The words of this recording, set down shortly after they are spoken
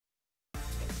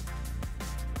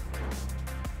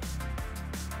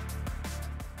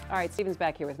All right, Stephen's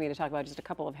back here with me to talk about just a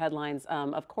couple of headlines.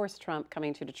 Of course, Trump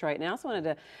coming to Detroit. And I also wanted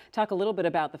to talk a little bit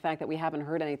about the fact that we haven't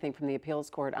heard anything from the appeals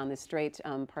court on the straight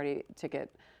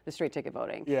straight ticket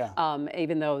voting. Yeah.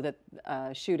 Even though that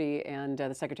Schuette and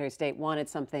the Secretary of State wanted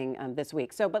something this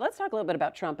week. But let's talk a little bit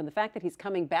about Trump and the fact that he's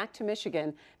coming back to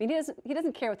Michigan. I mean, he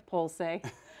doesn't care what the polls say.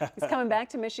 He's coming back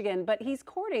to Michigan, but he's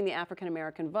courting the African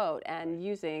American vote and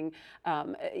using,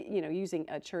 using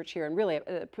a church here and really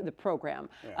the program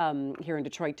here in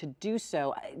Detroit to do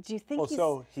so. Do you think? Well,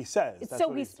 so he says that's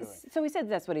what he's doing. So he said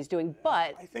that's what he's doing,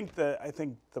 but I think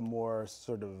the more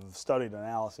sort of studied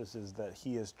analysis is that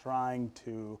he is trying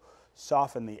to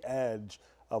soften the edge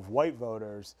of white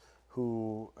voters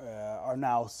who are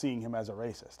now seeing him as a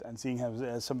racist and seeing him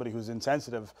as somebody who's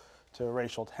insensitive to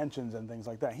racial tensions and things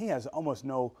like that. He has almost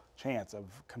no chance of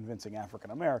convincing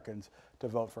African Americans to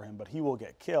vote for him, but he will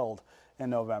get killed in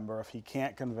November if he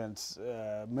can't convince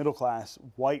middle-class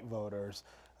white voters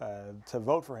to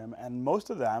vote for him. And most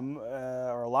of them,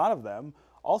 or a lot of them,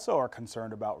 also are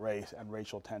concerned about race and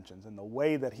racial tensions. And the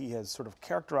way that he has sort of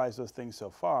characterized those things so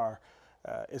far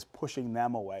is pushing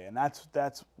them away, and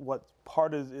that's what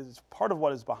part of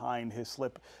what is behind his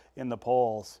slip in the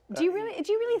polls. Do you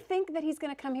really think that he's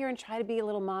going to come here and try to be a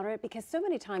little moderate? Because so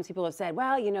many times people have said,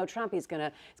 well, Trump, he's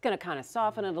going to kind of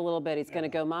soften it a little bit. He's going to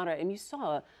go moderate. And you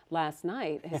saw last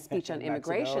night his speech on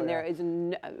immigration.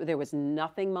 There was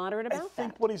nothing moderate about that. I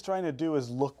think what he's trying to do is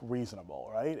look reasonable,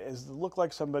 right? Is look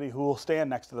like somebody who will stand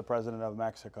next to the president of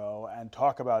Mexico and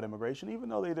talk about immigration, even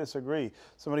though they disagree.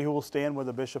 Somebody who will stand with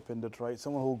a bishop in Detroit.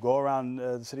 Someone who will go around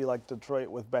a city like Detroit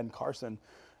with Ben Carson,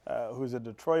 who's a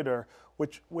Detroiter,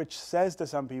 which says to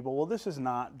some people, well, this is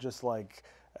not just like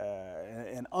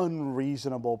an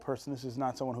unreasonable person. This is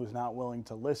not someone who's not willing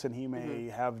to listen. He may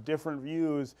have different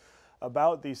views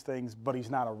about these things, but he's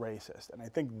not a racist. And I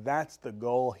think that's the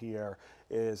goal here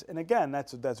is, and again,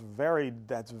 that's very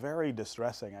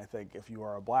distressing, I think, if you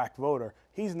are a black voter.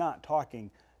 He's not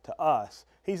talking to us.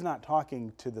 He's not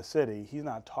talking to the city. He's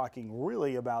not talking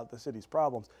really about the city's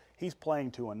problems. He's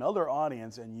playing to another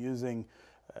audience and using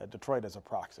Detroit as a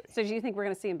proxy. So do you think we're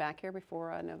going to see him back here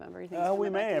before November? We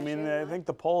may. I mean, I think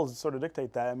the polls sort of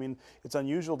dictate that. I mean, it's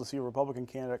unusual to see a Republican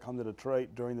candidate come to Detroit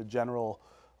during the general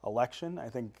election. I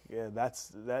think that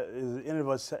is in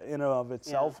and of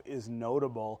itself is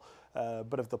notable.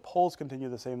 But if the polls continue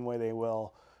the same way they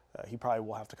will, he probably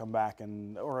will have to come back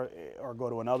or go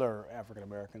to another African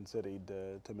American city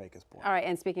to make his point. All right,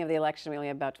 and speaking of the election, we only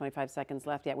have about 25 seconds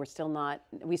left yet. We still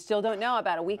don't know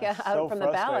about a week out from the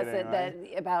ballot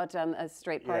about a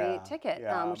straight party ticket,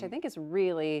 which I think is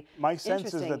really my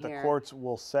sense is that here. The courts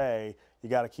will say you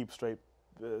got to keep straight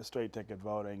ticket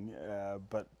voting,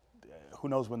 but who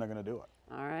knows when they're going to do it.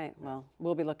 All right, well,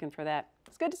 we'll be looking for that.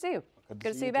 It's good to see you.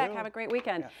 Good to see you back. too. Have a great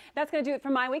weekend. Yeah. That's going to do it for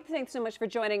MiWeek. Thanks so much for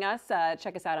joining us.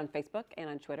 Check us out on Facebook and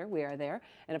on Twitter. We are there.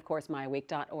 And, of course,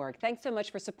 MiWeek.org. Thanks so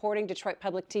much for supporting Detroit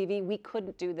Public TV. We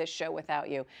couldn't do this show without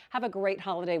you. Have a great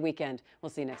holiday weekend. We'll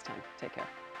see you next time. Take care.